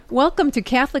Welcome to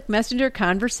Catholic Messenger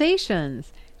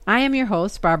Conversations. I am your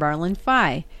host, Barb Arlen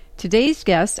Fye. Today's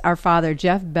guests are Father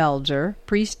Jeff Belger,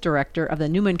 Priest Director of the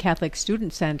Newman Catholic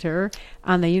Student Center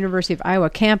on the University of Iowa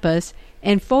campus,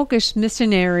 and Focus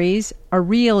missionaries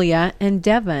Aurelia and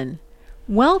Devin.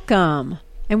 Welcome.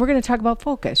 And we're going to talk about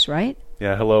Focus, right?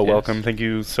 Yeah, hello, welcome. Thank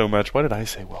you so much. Why did I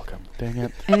say welcome? Dang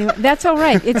it. Anyway, that's all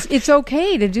right. It's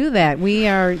okay to do that.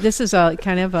 This is a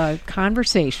kind of a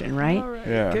conversation, right? All right.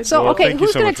 Yeah. Good. So, Well, okay, thank you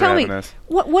who's so going much to for tell me having us.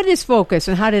 what is Focus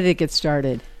and how did it get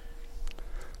started?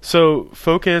 So,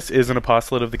 Focus is an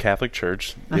apostolate of the Catholic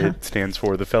Church. Uh-huh. It stands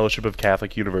for the Fellowship of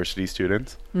Catholic University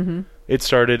Students. Mm-hmm. It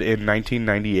started in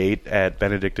 1998 at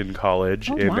Benedictine College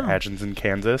in Atchison,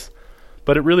 Kansas.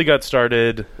 But it really got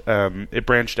started, it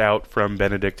branched out from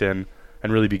Benedictine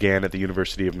and really began at the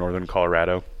University of Northern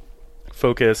Colorado.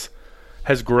 Focus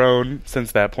has grown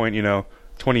since that point.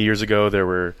 20 years ago there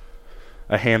were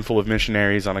a handful of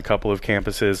missionaries on a couple of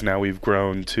campuses. Now we've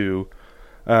grown to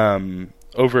we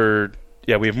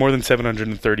have more than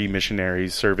 730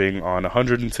 missionaries serving on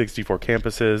 164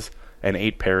 campuses and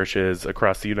 8 parishes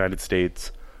across the United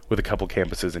States, with a couple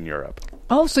campuses in Europe.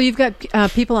 Oh, so you've got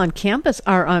people on campus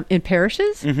are in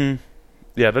parishes? Mm-hmm.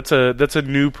 Yeah, that's a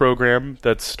new program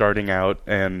that's starting out,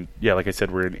 and yeah, like I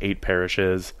said, we're in 8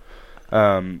 parishes.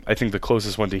 I think the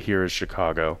closest one to here is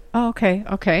Chicago. Oh,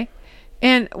 okay.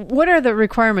 And what are the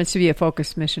requirements to be a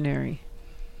Focus missionary?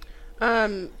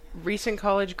 Recent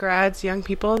college grads, young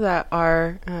people that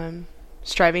are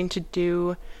striving to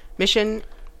do mission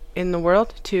in the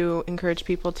world, to encourage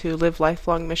people to live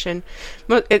lifelong mission.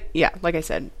 Like I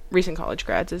said, recent college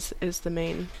grads is the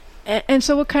main. And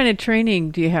so what kind of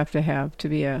training do you have to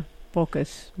be a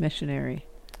Focus missionary?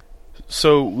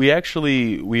 So we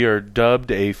are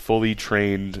dubbed a fully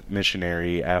trained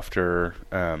missionary after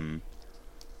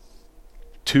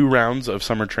 2 rounds of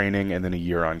summer training and then a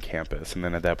year on campus. And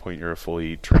then at that point, you're a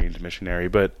fully trained missionary.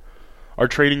 But our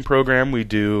training program, we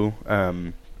do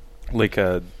like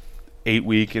a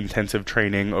 8-week intensive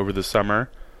training over the summer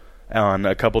on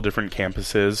a couple different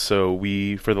campuses. So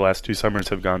we, for the last 2 summers,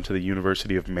 have gone to the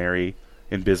University of Mary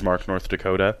in Bismarck, North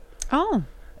Dakota. Oh.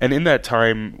 And in that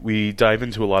time, we dive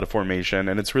into a lot of formation,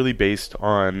 and it's really based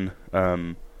on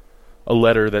a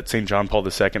letter that St. John Paul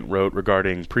II wrote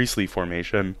regarding priestly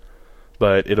formation,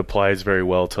 but it applies very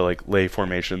well to like lay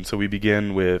formation. So we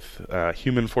begin with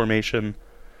human formation,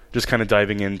 just kind of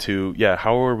diving into,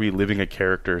 how are we living a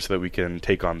character so that we can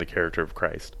take on the character of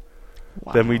Christ?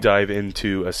 Wow. Then we dive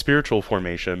into a spiritual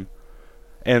formation,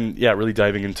 and really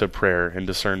diving into prayer and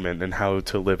discernment and how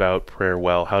to live out prayer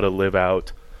well, how to live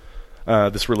out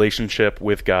this relationship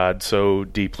with God so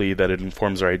deeply that it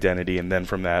informs our identity, and then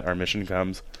from that our mission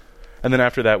comes. And then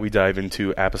after that we dive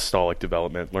into apostolic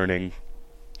development, learning,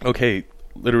 okay,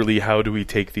 literally how do we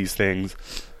take these things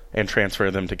and transfer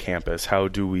them to campus? How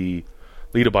do we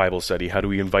lead a Bible study? How do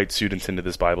we invite students into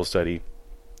this Bible study?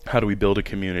 How do we build a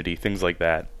community? Things like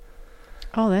that.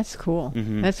 Oh, that's cool.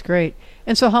 Mm-hmm. That's great.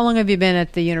 And so how long have you been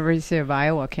at the University of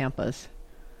Iowa campus?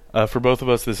 For both of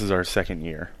us, this is our 2nd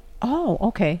year. Oh,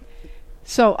 okay.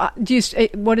 So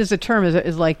what is the term?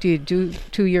 Do you do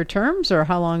 2-year terms, or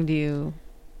how long do you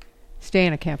stay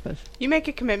in a campus? You make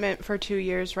a commitment for 2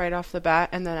 years right off the bat,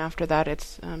 and then after that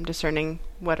it's discerning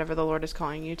whatever the Lord is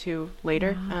calling you to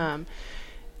later. Wow.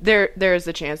 There is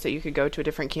the chance that you could go to a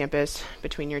different campus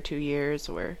between your 2 years,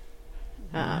 or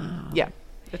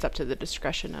it's up to the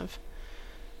discretion of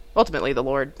ultimately the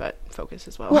Lord, but Focus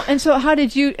as well. Well, and so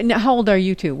how old are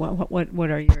you two?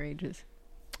 What are your ages?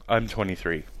 I'm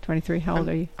 23. 23. How old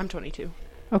are you? I'm 22.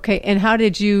 Okay, and how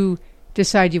did you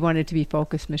decide you wanted to be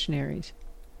Focus missionaries?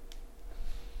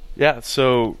 Yeah,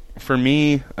 so for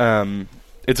me,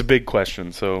 it's a big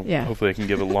question, so hopefully I can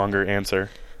give a longer answer.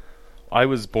 I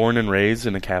was born and raised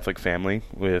in a Catholic family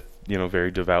with,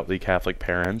 very devoutly Catholic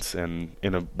parents and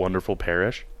in a wonderful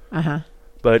parish. Uh-huh.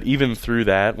 But even through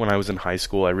that, when I was in high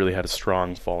school, I really had a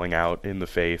strong falling out in the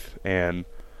faith and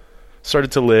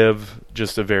started to live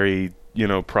just a very,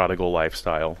 prodigal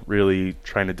lifestyle, really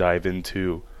trying to dive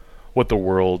into what the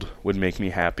world would make me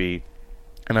happy.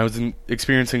 And I was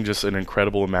experiencing just an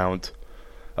incredible amount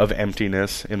of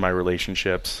emptiness in my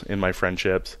relationships, in my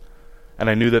friendships. And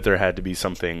I knew that there had to be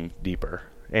something deeper.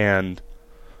 And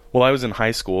while I was in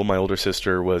high school, my older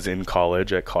sister was in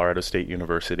college at Colorado State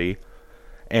University,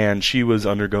 and she was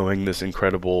undergoing this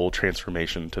incredible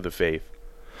transformation to the faith.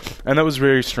 And that was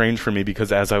very strange for me,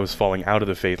 because as I was falling out of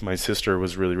the faith, my sister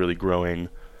was really, really growing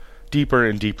deeper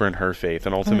and deeper in her faith.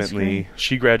 And ultimately,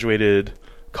 she graduated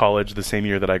college the same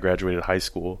year that I graduated high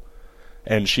school.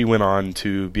 And she went on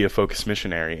to be a Focus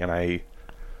missionary. And I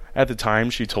at the time,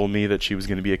 she told me that she was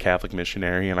going to be a Catholic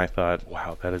missionary, and I thought,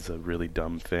 wow, that is a really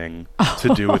dumb thing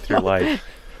to do with your life.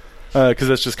 Because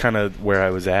that's just kind of where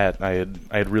I was at. I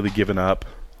had really given up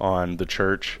on the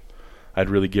church. I'd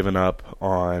really given up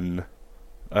on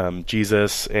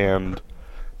Jesus and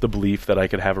the belief that I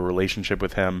could have a relationship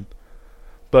with him.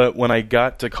 But when I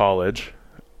got to college,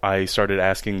 I started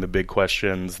asking the big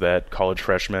questions that college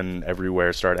freshmen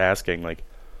everywhere start asking, like,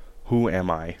 who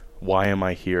am I? Why am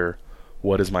I here?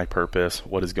 What is my purpose?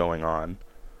 What is going on?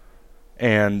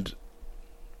 And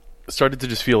started to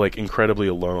just feel like incredibly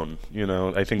alone. You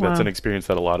know, I think that's an experience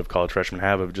that a lot of college freshmen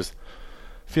have, of just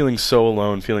feeling so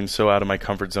alone, feeling so out of my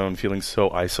comfort zone, feeling so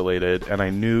isolated. And I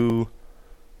knew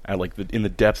in the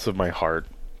depths of my heart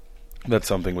that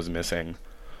something was missing.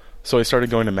 So I started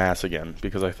going to Mass again,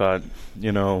 because I thought,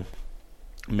 you know,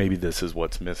 maybe this is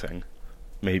what's missing.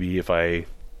 Maybe if I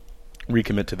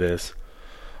recommit to this,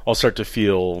 I'll start to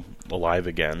feel alive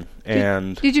again.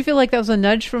 And did you feel like that was a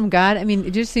nudge from God? I mean,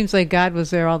 it just seems like God was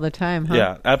there all the time, huh?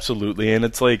 Yeah, absolutely. And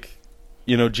it's like,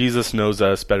 you know, Jesus knows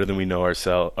us better than we know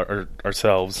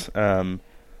ourselves. And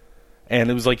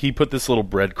it was like he put this little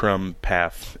breadcrumb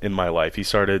path in my life. He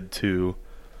started to,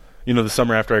 you know, the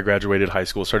summer after I graduated high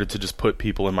school, started to just put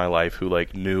people in my life who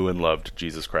like knew and loved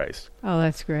Jesus Christ. Oh,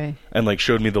 that's great. And like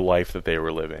showed me the life that they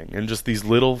were living. And just these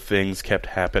little things kept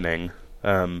happening.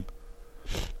 And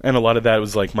a lot of that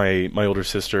was like my older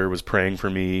sister was praying for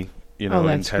me, you know,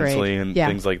 intensely and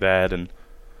things like that. And,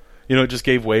 you know, it just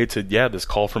gave way to, this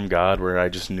call from God where I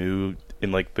just knew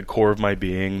in like the core of my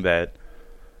being that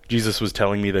Jesus was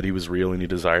telling me that he was real and he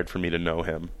desired for me to know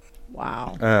him.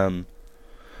 Wow.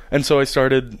 And so I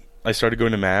started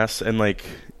going to Mass, and like,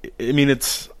 I mean,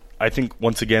 I think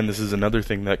once again, this is another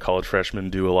thing that college freshmen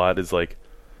do a lot, is like,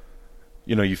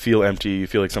 you know, you feel empty, you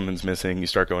feel like something's missing, you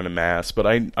start going to Mass. But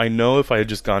I know if I had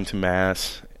just gone to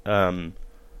Mass and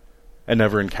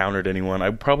never encountered anyone, I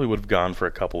probably would have gone for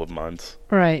a couple of months.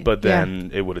 Right. But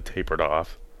then it would have tapered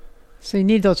off. So you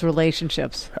need those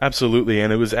relationships. Absolutely.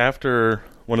 And it was after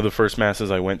one of the first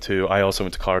Masses I went to. I also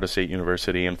went to Colorado State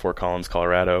University in Fort Collins,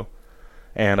 Colorado.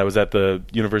 And I was at the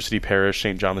University Parish,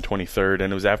 St. John the 23rd.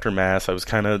 And it was after Mass. I was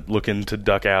kind of looking to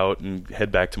duck out and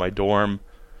head back to my dorm.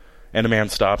 And a man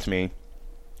stopped me.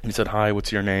 He said, "Hi,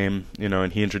 what's your name?" You know,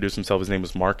 and he introduced himself. His name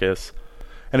was Marcus.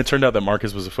 And it turned out that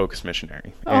Marcus was a Focus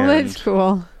missionary. Oh, and, that's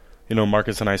cool. You know,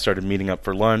 Marcus and I started meeting up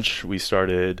for lunch. We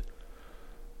started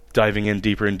diving in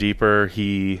deeper and deeper.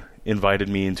 He invited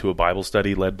me into a Bible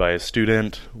study led by a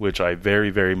student, which I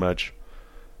very, very much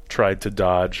tried to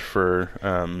dodge for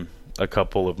a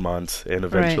couple of months, and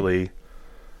eventually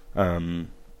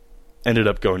ended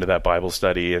up going to that Bible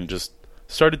study and just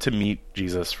started to meet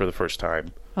Jesus for the first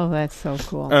time. Oh, that's so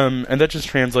cool. And that just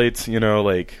translates, you know,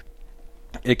 like,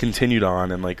 it continued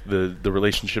on, and like the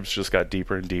relationships just got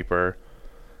deeper and deeper.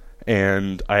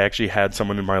 And I actually had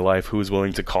someone in my life who was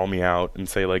willing to call me out and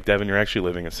say, like, "Devin, you're actually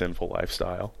living a sinful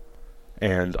lifestyle.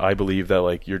 And I believe that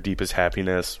like your deepest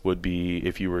happiness would be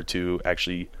if you were to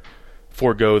actually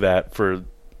forego that for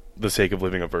the sake of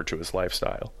living a virtuous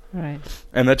lifestyle." Right.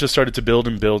 And that just started to build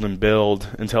and build and build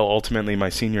until ultimately my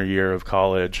senior year of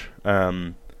college.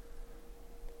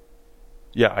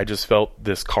 I just felt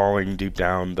this calling deep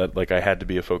down that like I had to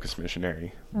be a Focus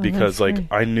missionary, because like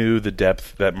I knew the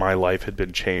depth that my life had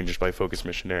been changed by Focus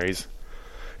missionaries.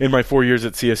 In my 4 years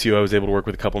at CSU, I was able to work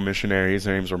with a couple missionaries.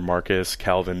 Their names were Marcus,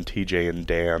 Calvin, TJ, and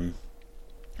Dan.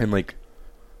 And like,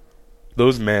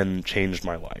 those men changed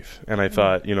my life. And I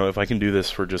thought, you know, if I can do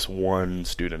this for just one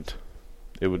student,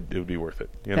 it would be worth it,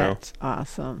 you know? That's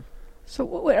awesome.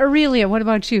 So, Aurelia, what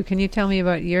about you? Can you tell me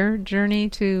about your journey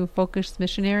to Focus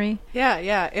Missionary?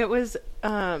 Yeah. It was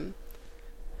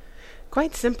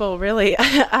quite simple, really.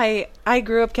 I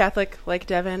grew up Catholic like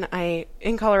Devin.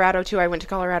 In Colorado, too. I went to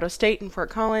Colorado State in Fort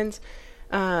Collins.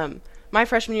 My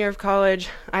freshman year of college,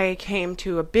 I came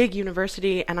to a big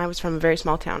university, and I was from a very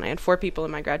small town. I had 4 people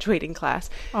in my graduating class.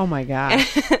 Oh, my God.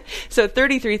 So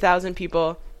 33,000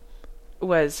 people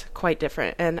was quite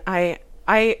different. And I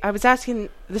was asking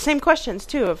the same questions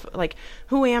too, of like,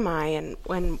 who am I, and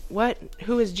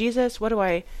who is Jesus? What do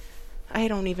I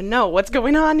don't even know what's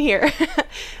going on here.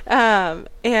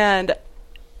 And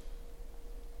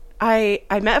I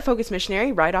met a Focus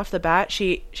missionary right off the bat.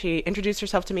 She introduced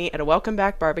herself to me at a welcome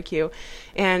back barbecue,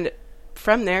 and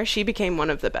from there she became one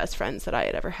of the best friends that I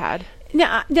had ever had.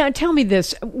 Now tell me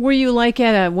this. Were you like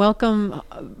at a welcome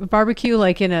barbecue,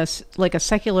 like in a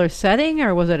secular setting,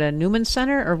 or was it a Newman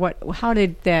Center, or what? How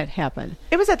did that happen?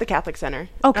 It was at the Catholic Center.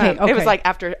 Okay. It was like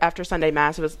after Sunday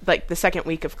Mass. It was like the second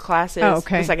week of classes,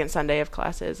 the second Sunday of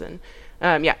classes. And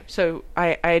So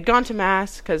I had gone to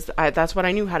Mass because that's what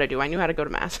I knew how to do. I knew how to go to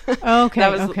Mass. Oh, okay.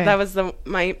 That was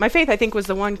my faith, I think, was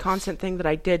the one constant thing that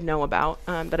I did know about,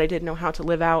 that I did know how to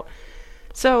live out.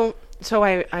 So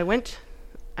I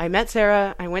met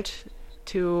Sarah. I went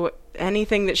to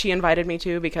anything that she invited me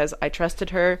to because I trusted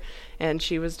her, and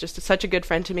she was just such a good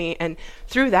friend to me. And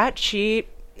through that, she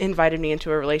invited me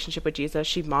into a relationship with Jesus.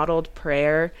 She modeled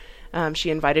prayer. She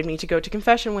invited me to go to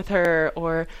confession with her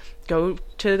or go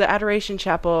to the Adoration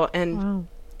Chapel. And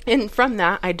from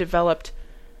that, I developed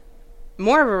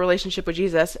more of a relationship with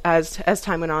Jesus as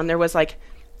time went on. There was like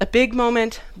a big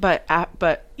moment,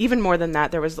 but even more than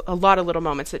that, there was a lot of little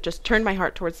moments that just turned my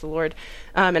heart towards the Lord,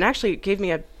 and actually gave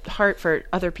me a heart for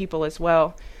other people as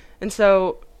well. And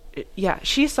so, yeah,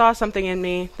 she saw something in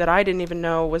me that I didn't even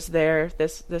know was there,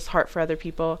 this heart for other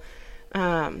people,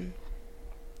 and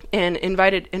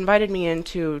invited me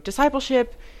into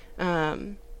discipleship,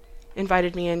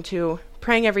 invited me into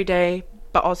praying every day,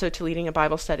 but also to leading a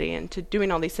Bible study and to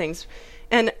doing all these things.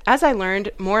 And as I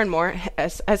learned more and more,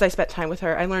 as I spent time with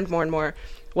her, I learned more and more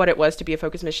what it was to be a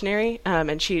Focus missionary.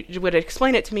 And she would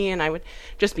explain it to me, and I would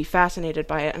just be fascinated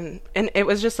by it. And it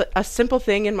was just a simple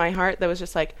thing in my heart that was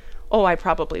just like, oh, I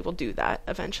probably will do that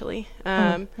eventually.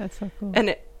 That's so cool.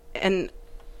 And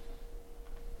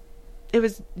it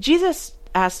was, Jesus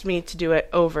asked me to do it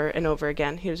over and over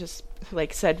again. He was just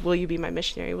like, said, will you be my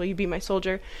missionary? Will you be my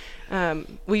soldier?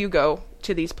 Will you go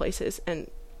to these places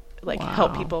and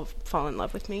help people fall in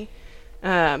love with me?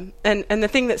 And the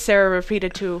thing that Sarah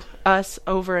repeated to us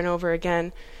over and over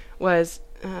again was,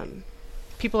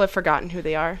 people have forgotten who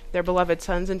they are. They're beloved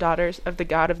sons and daughters of the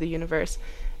God of the universe,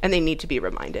 and they need to be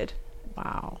reminded.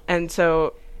 Wow. And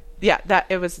so, yeah,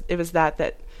 it was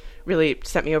that really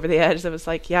sent me over the edge. It was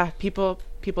like, yeah, people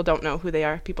don't know who they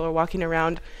are. People are walking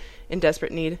around in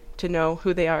desperate need to know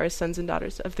who they are as sons and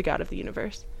daughters of the God of the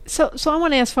universe. So I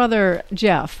want to ask Father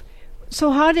Jeff,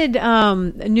 so how did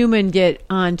Newman get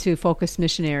onto Focus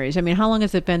Missionaries? I mean, how long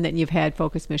has it been that you've had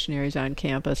Focus Missionaries on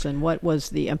campus, and what was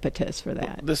the impetus for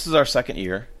that? This is our second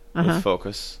year with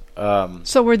Focus.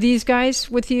 So were these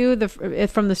guys with you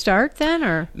from the start then,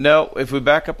 or? No, if we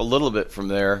back up a little bit from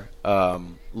there,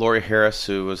 Lori Harris,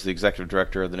 who was the executive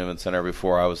director of the Newman Center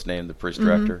before I was named the priest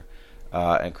director,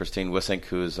 and Christine Wissink,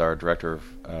 who is our director of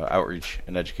outreach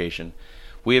and education,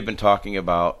 we had been talking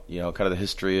about, kind of the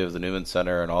history of the Newman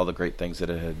Center and all the great things that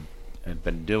it had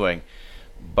been doing,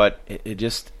 but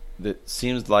it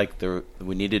seems like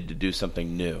we needed to do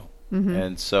something new,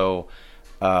 and so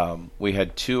we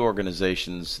had two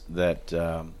organizations that,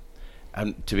 to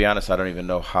be honest, I don't even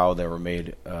know how they were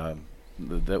made.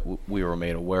 That we were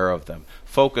made aware of them.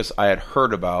 Focus I had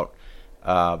heard about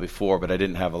before, but I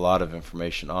didn't have a lot of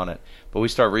information on it. But we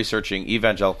started researching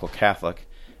Evangelical Catholic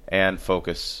and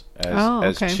Focus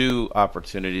as two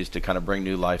opportunities to kind of bring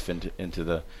new life into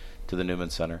the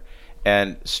Newman Center.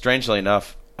 And strangely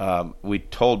enough, we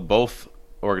told both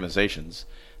organizations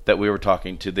that we were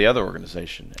talking to the other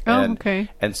organization.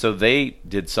 And so they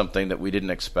did something that we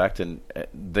didn't expect, and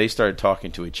they started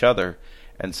talking to each other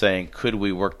and saying, could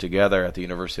we work together at the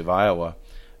University of Iowa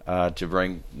to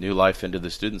bring new life into the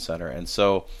Student Center? And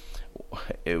so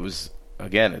it was,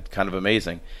 again, it's kind of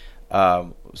amazing.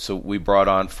 So we brought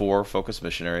on 4 Focus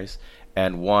missionaries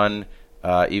and 1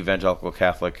 Evangelical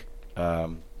Catholic,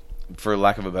 for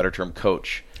lack of a better term,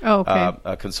 coach,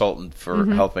 a consultant for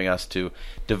helping us to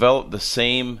develop the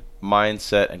same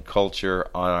mindset and culture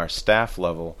on our staff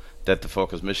level that the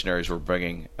Focus missionaries were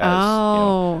bringing.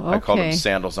 I call them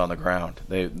sandals on the ground.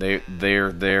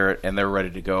 They're there and they're ready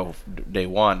to go day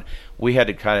one. We had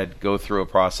to kind of go through a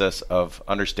process of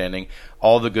understanding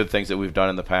all the good things that we've done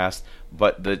in the past,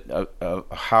 but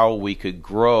how we could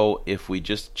grow if we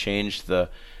just changed the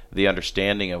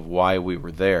understanding of why we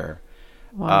were there.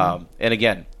 Wow. And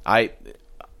again, I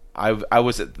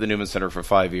was at the Newman Center for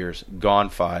 5 years, gone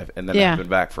 5, and then I've been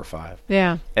back for 5.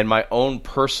 Yeah. And my own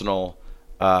personal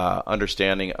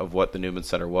understanding of what the Newman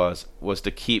Center was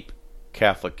to keep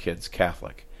Catholic kids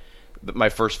Catholic. My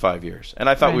first 5 years, and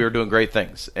I thought we were doing great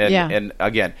things. And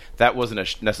again, that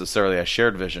wasn't necessarily a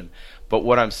shared vision. But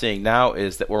what I'm seeing now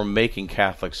is that we're making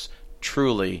Catholics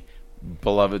truly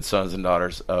beloved sons and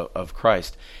daughters of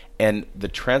Christ. And the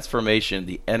transformation,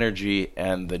 the energy,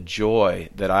 and the joy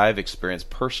that I've experienced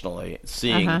personally,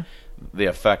 seeing the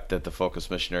effect that the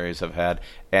Focus missionaries have had,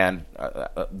 and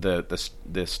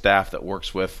the staff that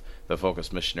works with the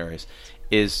Focus missionaries,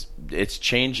 it's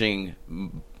changing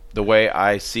the way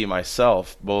I see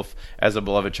myself, both as a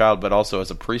beloved child, but also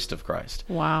as a priest of Christ.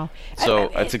 Wow!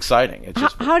 So it's exciting. It's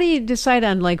just, how do you decide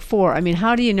on 4? I mean,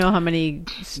 how do you know how many?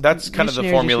 That's kind of the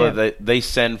formula that they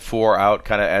send 4 out,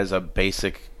 kind of as a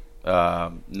basic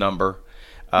number.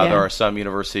 There are some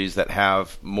universities that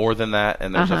have more than that,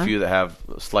 and there's a few that have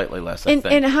slightly less. I think.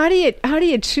 And how do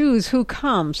you choose who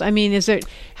comes? I mean,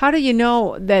 how do you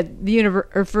know that the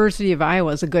University of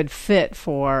Iowa is a good fit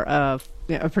for a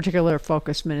particular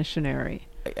focus missionary?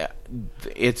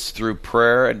 It's through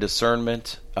prayer and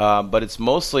discernment, but it's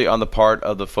mostly on the part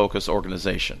of the Focus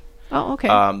organization. Oh, okay.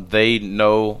 They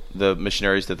know the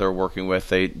missionaries that they're working with.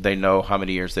 They know how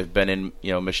many years they've been in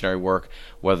missionary work,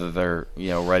 whether they're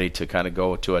ready to kind of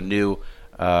go to a new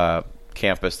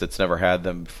campus that's never had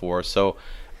them before. So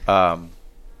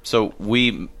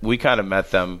we kind of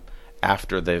met them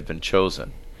after they've been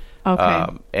chosen. Okay.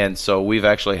 And so we've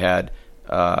actually had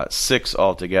 6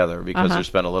 altogether because there's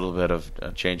been a little bit of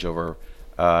changeover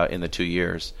in the 2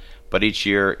 years. But each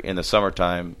year in the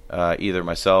summertime, either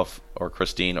myself or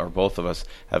Christine or both of us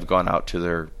have gone out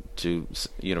to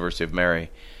University of Mary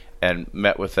and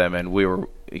met with them, and we were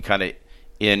kind of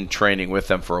in training with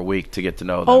them for a week to get to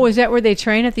know them. Oh, is that where they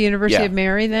train at the University Yeah. of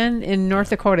Mary then? In North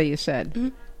Dakota, you said?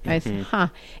 Mm-hmm.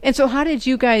 And so how did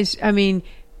you guys, I mean,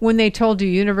 when they told you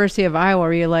University of Iowa,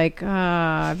 were you like,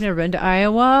 I've never been to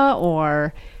Iowa?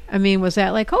 Or, I mean, was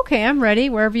that like, okay, I'm ready,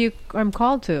 wherever I'm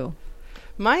called to?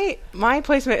 My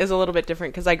placement is a little bit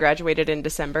different because I graduated in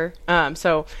December.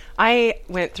 So I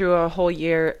went through a whole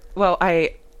year. Well,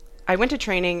 I went to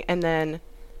training, and then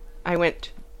I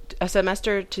went a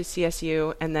semester to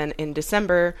CSU, and then in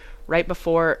December, right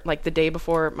before, like the day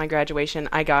before my graduation,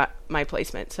 I got my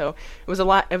placement. So it was a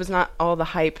lot. It was not all the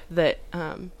hype that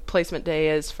placement day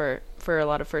is for a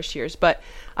lot of first years. But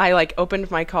I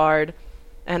opened my card,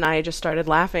 and I just started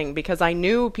laughing because I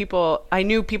knew people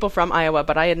from Iowa,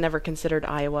 but I had never considered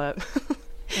Iowa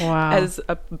Wow. as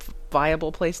a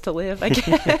viable place to live, I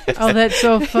guess. Oh, that's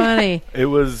so funny. It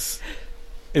was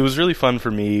really fun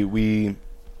for me.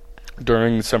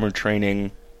 During summer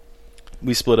training,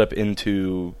 we split up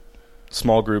into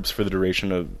small groups for the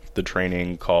duration of the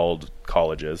training called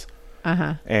colleges.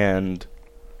 And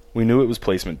we knew it was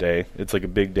placement day. It's like a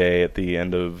big day at the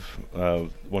end of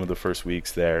one of the first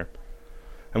weeks there.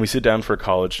 And we sit down for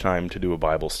college time to do a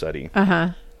Bible study.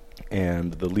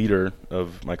 And the leader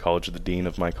of my college, the dean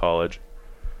of my college,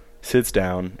 sits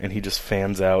down and he just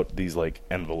fans out these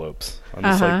envelopes on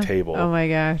this table. Oh my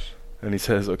gosh. And he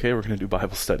says, okay, we're going to do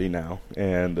Bible study now.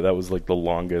 And that was the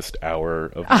longest hour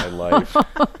of my life.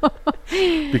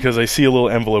 Because I see a little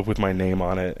envelope with my name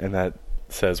on it, and that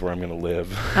says where I'm going to live,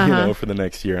 for the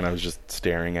next year. And I was just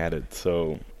staring at it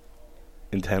so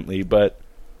intently. But,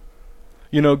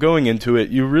 going into it,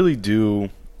 you really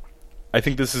do, I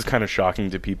think this is kind of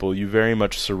shocking to people. You very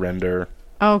much surrender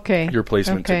your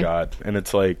placement to God. And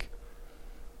it's like,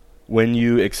 when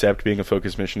you accept being a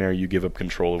focused missionary, you give up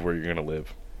control of where you're going to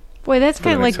live. Boy, that's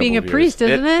kind of like being a priest,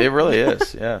 isn't it? It really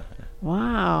is, yeah.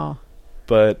 Wow.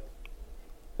 But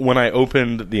when I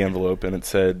opened the envelope and it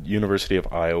said University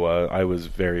of Iowa, I was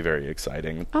very, very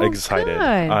excited. Good.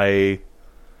 I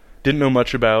didn't know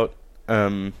much about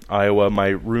Iowa. My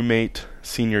roommate,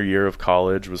 senior year of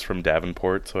college, was from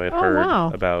Davenport, so I had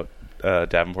heard about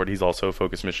Davenport. He's also a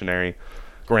focused missionary.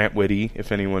 Grant Whitty,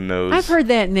 if anyone knows. I've heard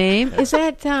that name. Is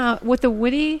that with the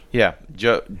Whitty? Yeah,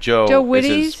 Joe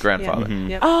Whitty's? is his grandfather. Yeah.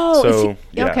 Yep. Oh, So,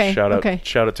 yeah, okay.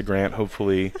 shout out to Grant,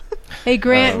 hopefully. Hey,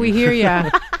 Grant, we hear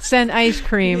ya. Send ice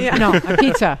cream. Yeah. No, a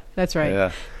pizza. That's right.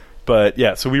 Yeah. But,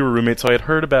 yeah, so we were roommates. So I had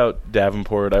heard about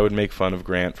Davenport. I would make fun of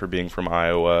Grant for being from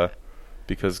Iowa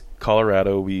because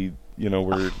Colorado, we're... it's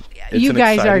You an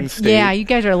guys are, exciting state. you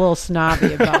guys are a little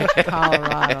snobby about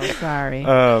Colorado. Sorry.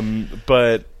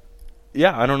 But...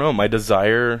 yeah, I don't know. My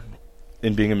desire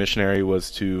in being a missionary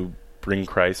was to bring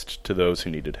Christ to those who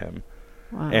needed him.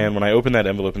 Wow. And when I opened that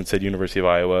envelope and it said University of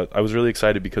Iowa, I was really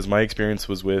excited because my experience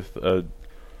was with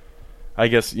I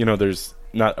guess, there's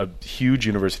not a huge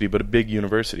university, but a big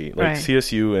university. Like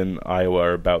CSU and Iowa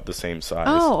are about the same size.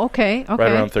 Oh, okay.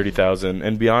 Right around 30,000.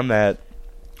 And beyond that,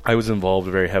 I was involved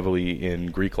very heavily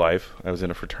in Greek life. I was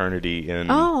in a fraternity in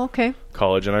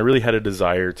college, and I really had a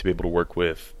desire to be able to work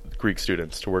with Greek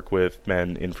students, to work with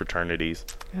men in fraternities.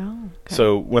 Oh, okay.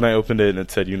 So when I opened it and it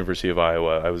said University of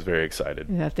Iowa, I was very excited.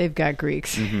 Yeah, they've got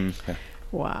Greeks. Mm-hmm.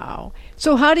 Wow.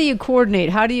 So how do you coordinate?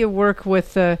 How do you work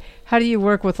with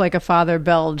like a Father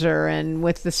Belger and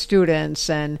with the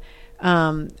students and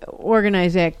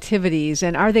organize activities?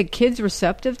 And are the kids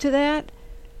receptive to that?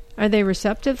 Are they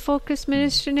receptive Focus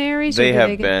missionaries? They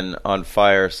have been on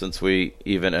fire since we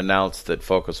even announced that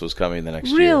Focus was coming the next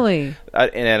year. Really?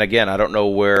 And again, I don't know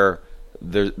where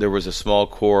there was a small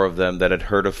core of them that had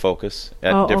heard of Focus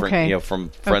at different, from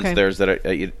friends of theirs that are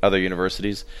at other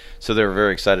universities. So they were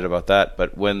very excited about that.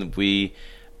 But when we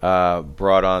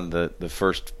brought on the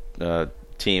first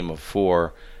team of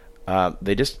 4,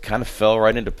 they just kind of fell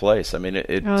right into place. I mean,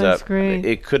 that's great.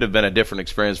 It could have been a different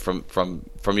experience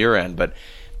from your end, but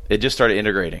it just started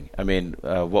integrating. I mean,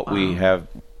 what we have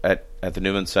at the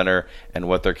Newman Center and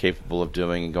what they're capable of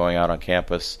doing and going out on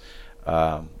campus,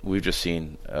 we've just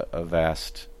seen a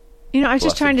vast. I was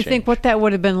just trying to think change. what that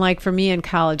would have been like for me in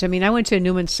college. I mean, I went to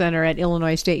Newman Center at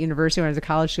Illinois State University when I was a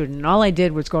college student, and all I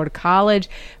did was go to college,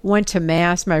 went to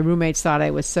Mass. My roommates thought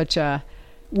I was such a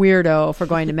weirdo for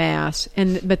going to Mass,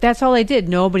 but that's all I did.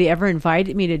 Nobody ever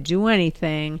invited me to do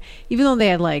anything, even though they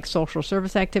had like social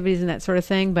service activities and that sort of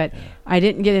thing, but I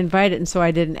didn't get invited, and so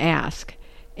I didn't ask.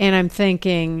 And I'm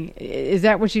thinking, is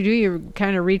that what you do? You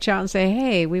kind of reach out and say,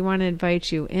 hey, we want to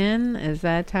invite you in? Is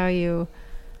that how you...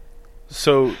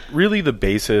 So really the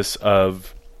basis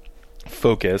of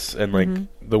Focus and like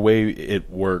the way it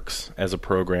works as a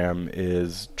program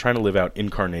is trying to live out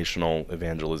incarnational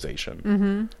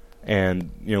evangelization.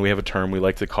 And, we have a term, we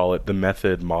like to call it the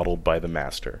method modeled by the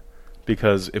master.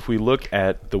 Because if we look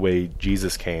at the way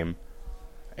Jesus came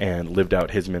and lived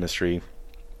out his ministry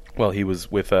while he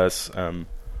was with us,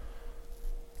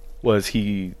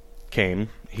 he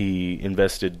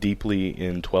invested deeply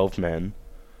in 12 men.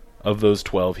 Of those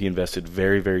 12, he invested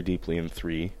very, very deeply in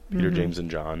 3, Peter, James,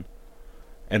 and John.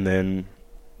 And then,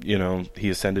 he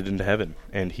ascended into heaven,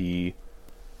 and he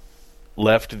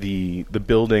left the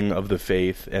building of the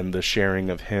faith and the sharing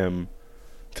of him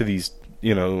to these,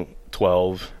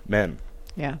 12 men.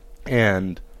 Yeah.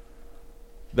 And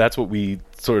that's what we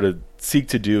sort of seek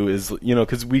to do is,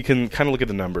 because we can kind of look at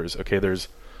the numbers. Okay, there's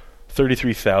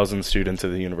 33,000 students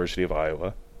at the University of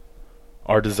Iowa.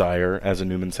 Our desire as a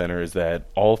Newman Center is that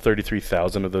all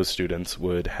 33,000 of those students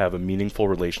would have a meaningful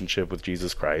relationship with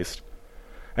Jesus Christ,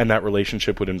 and that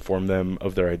relationship would inform them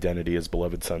of their identity as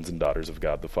beloved sons and daughters of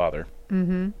God the Father.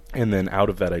 And then out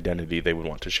of that identity, they would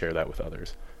want to share that with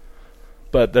others.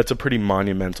 But that's a pretty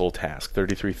monumental task,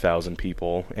 33,000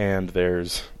 people, and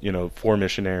there's, 4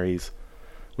 missionaries.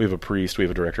 We have a priest, we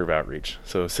have a director of outreach,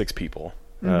 so 6 people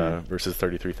versus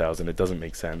 33,000. It doesn't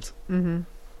make sense.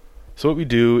 So what we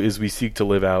do is we seek to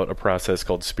live out a process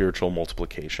called spiritual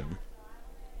multiplication.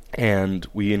 And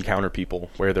we encounter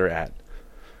people where they're at.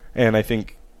 And I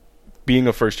think being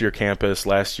a first-year campus,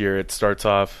 last year it starts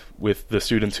off with the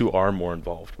students who are more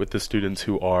involved, with the students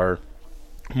who are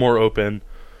more open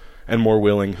and more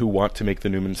willing, who want to make the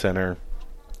Newman Center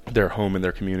their home and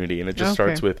their community. And it just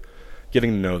starts with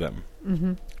getting to know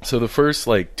them. So the first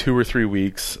 2 or 3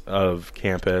 weeks of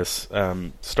campus,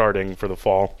 starting for the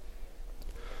fall,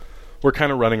 we're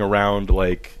kind of running around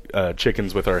like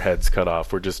chickens with our heads cut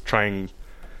off. We're just trying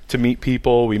to meet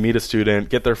people. We meet a student,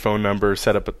 get their phone number,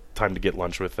 set up a time to get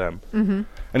lunch with them. And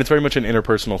it's very much an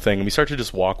interpersonal thing. And we start to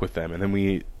just walk with them. And then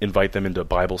we invite them into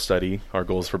Bible study. Our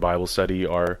goals for Bible study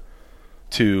are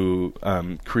to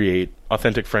create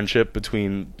authentic friendship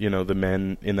between, the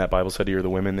men in that Bible study or the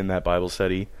women in that Bible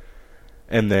study.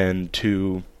 And then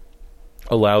to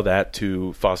allow that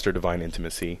to foster divine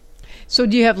intimacy. So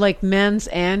do you have men's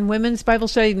and women's Bible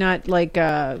study, not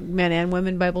men and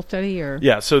women Bible study, or?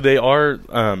 Yeah, so they are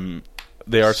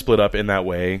split up in that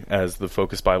way as the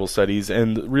Focus Bible studies,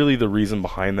 and really the reason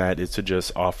behind that is to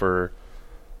just offer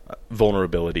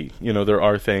vulnerability. There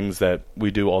are things that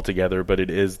we do all together, but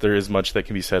there is much that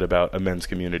can be said about a men's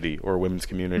community or a women's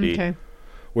community,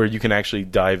 where you can actually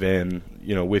dive in,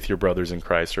 with your brothers in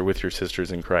Christ or with your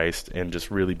sisters in Christ, and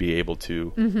just really be able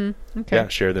to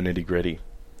share the nitty-gritty.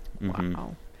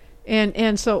 Wow.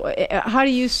 And so how do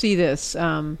you see this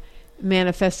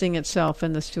manifesting itself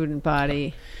in the student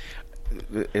body?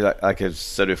 Like I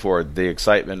said before, the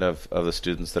excitement of the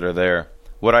students that are there.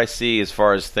 What I see as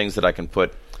far as things that I can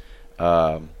put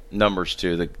numbers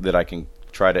to, that I can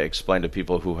try to explain to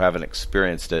people who haven't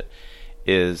experienced it,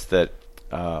 is that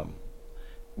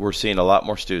we're seeing a lot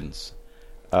more students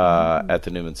at the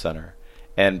Newman Center.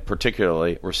 And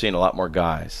particularly, we're seeing a lot more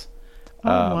guys.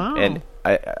 Wow. And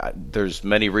there's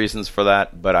many reasons for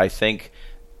that, but I think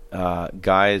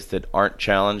guys that aren't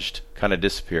challenged kind of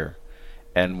disappear.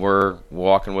 And we're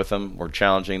walking with them, we're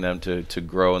challenging them to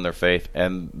grow in their faith,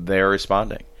 and they're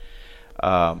responding.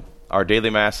 Our daily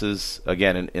masses,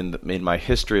 again, in my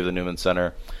history of the Newman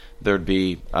Center, there'd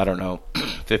be,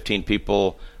 15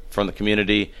 people from the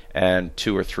community and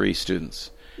 2 or 3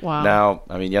 students. Wow.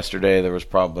 Now, yesterday there was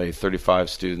probably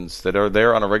 35 students that are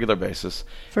there on a regular basis.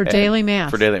 For daily mass?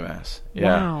 For daily mass,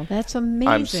 yeah. Wow, that's amazing.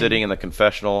 I'm sitting in the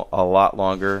confessional a lot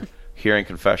longer, hearing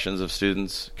confessions of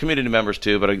students, community members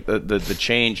too, but the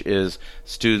change is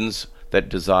students that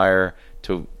desire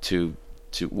to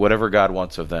whatever God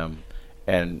wants of them,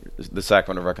 And the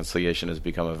Sacrament of Reconciliation has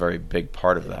become a very big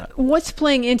part of that. What's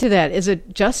playing into that? Is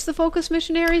it just the Focus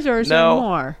Missionaries, or is there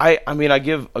more? I mean, I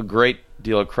give a great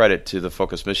deal of credit to the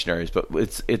Focus Missionaries, but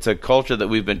it's a culture that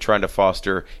we've been trying to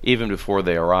foster even before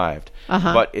they arrived.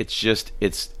 But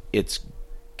it's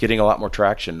getting a lot more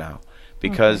traction now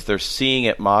because they're seeing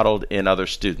it modeled in other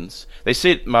students. They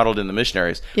see it modeled in the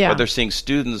missionaries, but they're seeing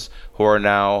students who are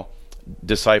now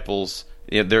disciples.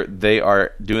 They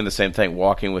are doing the same thing,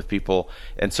 walking with people.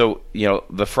 And so,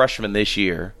 the freshmen this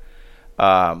year,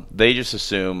 they just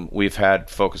assume we've had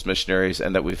Focus Missionaries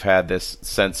and that we've had this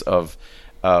sense of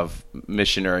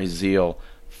missionary zeal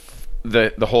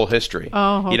the whole history.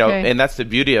 And that's the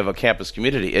beauty of a campus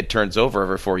community. It turns over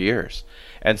every 4 years.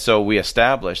 And so we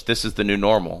establish this is the new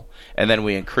normal, and then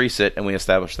we increase it, and we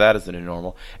establish that as the new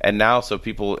normal. And now, so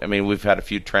people, we've had a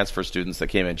few transfer students that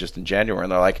came in just in January,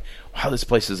 and they're like, wow, this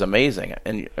place is amazing.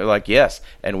 And you're like, yes,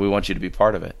 and we want you to be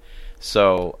part of it.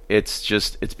 So it's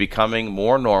becoming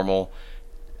more normal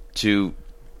to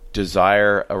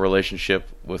desire a relationship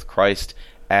with Christ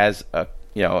as a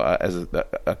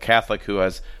Catholic who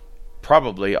has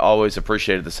probably always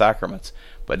appreciated the sacraments,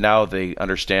 but now they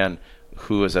understand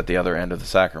who is at the other end of the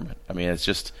sacrament.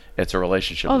 It's a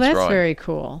relationship. Oh, that's growing. Very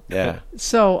cool. Yeah.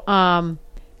 So,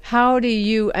 how do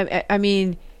you?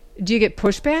 Do you get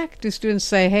pushback? Do students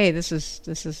say, "Hey, this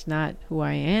is not who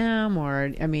I am,"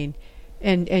 or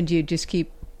and do you just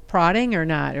keep prodding or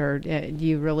not, or do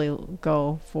you really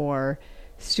go for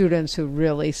students who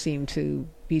really seem to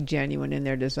be genuine in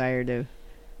their desire to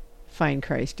find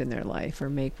Christ in their life or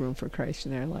make room for Christ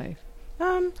in their life?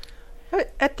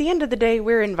 At the end of the day,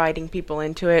 we're inviting people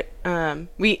into it.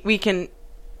 We can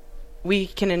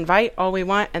invite all we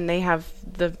want, and they have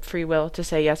the free will to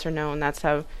say yes or no, and that's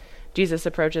how Jesus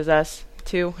approaches us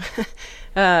too.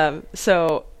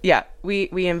 So yeah,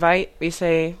 we invite. We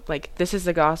say, like, this is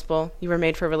the gospel. You were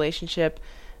made for a relationship.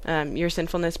 Your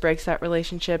sinfulness breaks that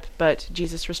relationship, but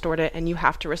Jesus restored it, and you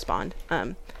have to respond.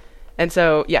 And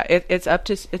so, yeah, it's up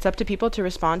to people to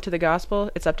respond to the gospel.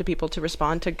 It's up to people to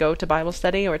respond to go to Bible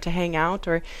study or to hang out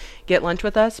or get lunch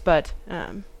with us. But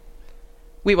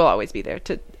we will always be there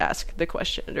to ask the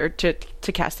question or to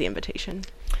cast the invitation.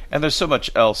 And there's so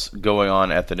much else going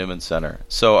on at the Newman Center.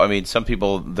 So, some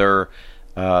people, their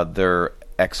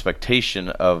expectation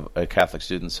of a Catholic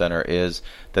Student Center is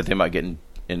that they might get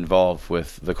involved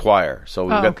with the choir. So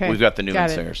we've got the Newman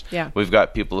Singers. Yeah. We've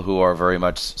got people who are very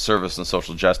much service and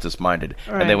social justice minded,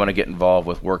 and they want to get involved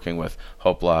with working with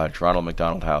Hope Lodge, Ronald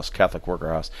McDonald House, Catholic Worker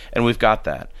House, and we've got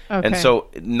that. Okay. And so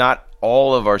not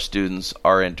all of our students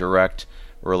are in direct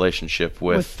relationship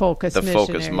with Focus the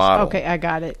Focus model. Okay, I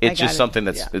got it. It's just something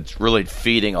that's it's really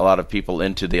feeding a lot of people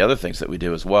into the other things that we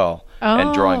do as well,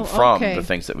 and drawing from the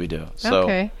things that we do.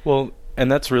 So well,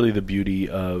 and that's really the beauty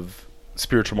of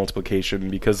spiritual multiplication,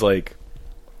 because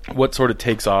what sort of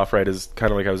takes off, right, is kind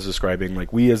of like I was describing,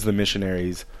 we as the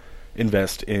missionaries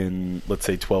invest in, let's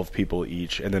say, 12 people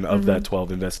each, and then of that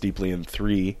 12 invest deeply in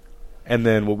 3, and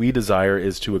then what we desire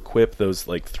is to equip those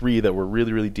 3 that we're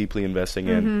really, really deeply investing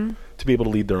in to be able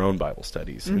to lead their own Bible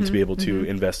studies and to be able to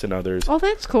invest in others. Oh,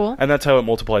 that's cool. And that's how it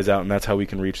multiplies out, and that's how we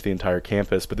can reach the entire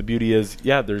campus. But the beauty is,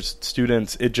 there's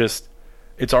students,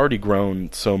 it's already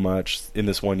grown so much in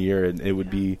this 1 year, and it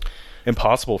would be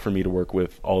impossible for me to work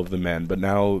with all of the men, but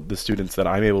now the students that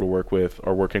I'm able to work with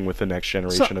are working with the next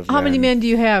generation of men. How many men do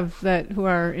you have who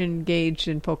are engaged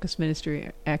in Focus ministry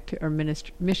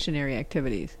missionary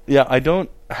activities? Yeah, I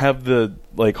don't have the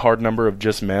hard number of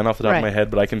just men off the top of my head,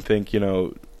 but I can think,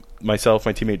 myself,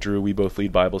 my teammate Drew, we both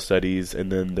lead Bible studies,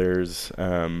 and then there's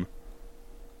I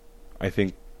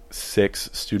think 6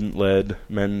 student-led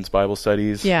men's Bible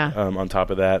studies. On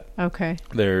top of that,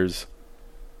 there's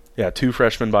 2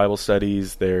 freshman Bible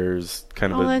studies. There's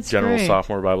kind of a general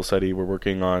sophomore Bible study. We're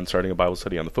working on starting a Bible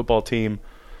study on the football team,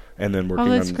 and then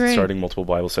working on starting multiple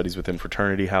Bible studies within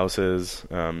fraternity houses.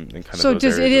 And kind of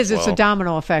those areas as well. It's a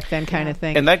domino effect then kind of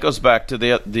thing. And that goes back to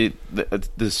the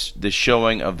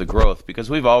showing of the growth, because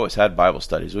we've always had Bible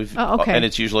studies. And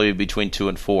it's usually between 2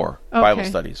 and 4 Bible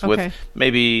studies with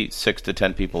maybe 6 to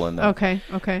 10 people in them. Okay.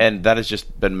 And that has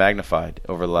just been magnified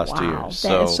over the last 2 years.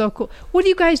 That is so cool. What do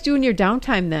you guys do in your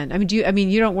downtime then?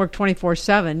 You don't work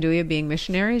 24/7, do you, being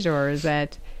missionaries, or is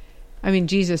that?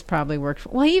 Jesus probably worked.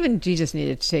 Even Jesus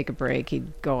needed to take a break.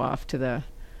 He'd go off to the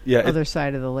other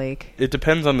side of the lake. It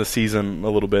depends on the season a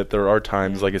little bit. There are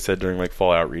times, like I said, during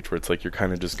fall outreach, where it's you're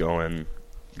kind of just going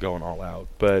all out.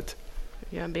 But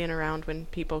being around when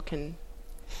people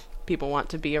want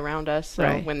to be around us.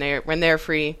 So when they're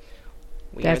free,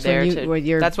 we are there.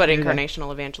 That's what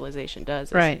incarnational evangelization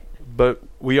does. But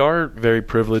we are very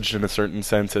privileged in a certain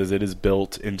sense, as it is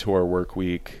built into our work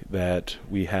week that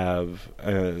we have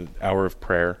an hour of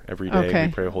prayer every day. Okay.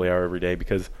 We pray a holy hour every day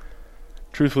because,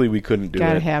 truthfully, we couldn't do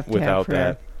Gotta it have to without have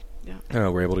prayer.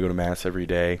 that. We're able to go to Mass every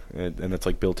day, and that's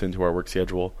like built into our work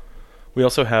schedule. We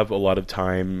also have a lot of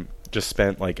time just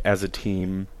spent like as a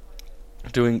team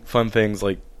doing fun things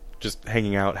like just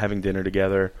hanging out, having dinner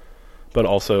together, but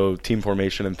also team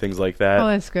formation and things like that. Oh,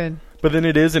 that's good. But then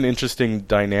it is an interesting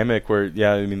dynamic where,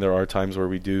 there are times where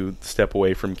we do step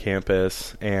away from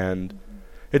campus, and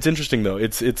it's interesting though.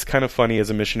 It's kind of funny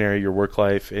as a missionary, your work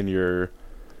life and your,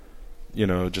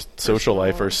 just social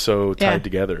life are so tied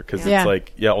together because it's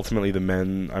like, ultimately the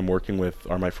men I'm working with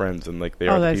are my friends, and like they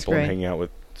are the people I'm hanging out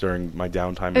with during my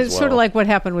downtime as well. It's sort of like what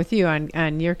happened with you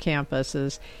on your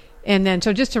campuses. And then,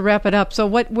 so just to wrap it up, so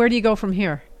where do you go from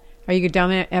here? Are you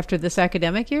down there after this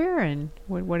academic year, and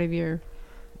what have your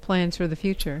plans for the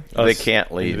future? They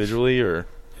can't leave individually, or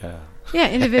yeah,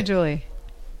 individually.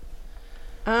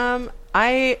 I'm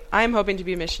hoping to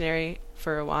be a missionary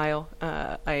for a while.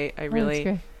 I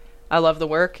really I love the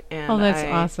work, and that's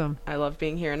awesome. I love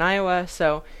being here in Iowa.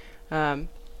 So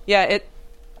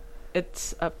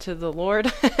it's up to the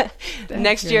Lord.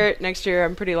 Next year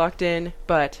I'm pretty locked in,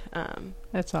 but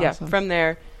that's awesome. Yeah, from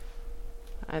there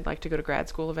I'd like to go to grad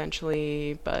school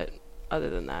eventually, but other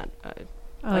than that, I'd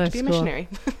like to be a missionary.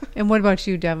 And what about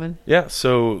you, Devin? Yeah,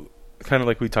 so kind of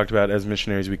like we talked about, as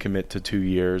missionaries, we commit to 2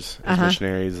 years as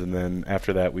missionaries, and then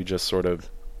after that, we just sort of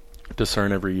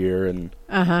discern every year. And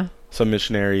some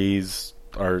missionaries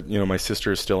are, my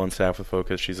sister is still on staff with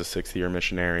Focus. She's a 6th-year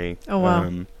missionary. Oh,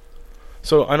 wow.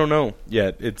 So I don't know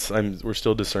yet. We're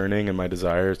still discerning, and my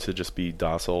desire is to just be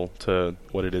docile to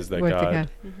what it is that God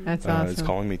That's awesome. is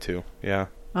calling me to. Yeah.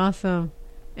 Awesome.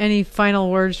 Any final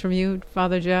words from you,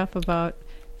 Father Jeff, about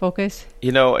Focus?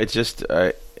 It's just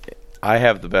I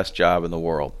have the best job in the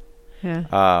world. Yeah.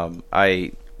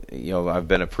 I've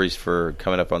been a priest for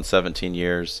coming up on 17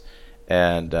 years,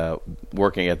 and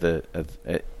working at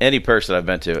any parish that I've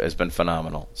been to has been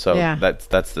phenomenal. So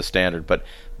that's the standard. But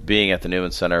being at the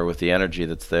Newman Center with the energy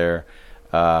that's there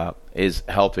is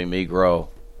helping me grow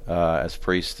as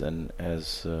priest, and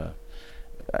as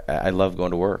I love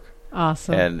going to work.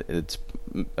 Awesome. And it's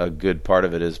a good part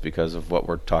of it is because of what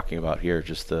we're talking about here.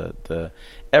 Just the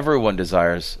everyone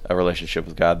desires a relationship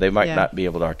with God. They might not be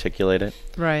able to articulate it,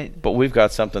 right? But we've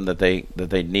got something that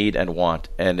they need and want,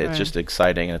 and it's just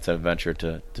exciting, and it's an adventure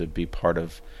to be part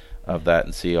of that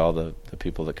and see all the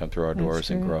people that come through our doors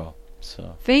and grow.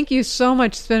 So thank you so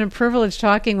much. It's been a privilege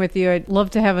talking with you. I'd love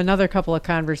to have another couple of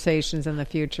conversations in the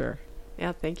future.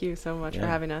 Yeah, thank you so much for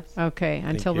having us. Okay,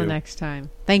 until the next time.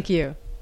 Thank you.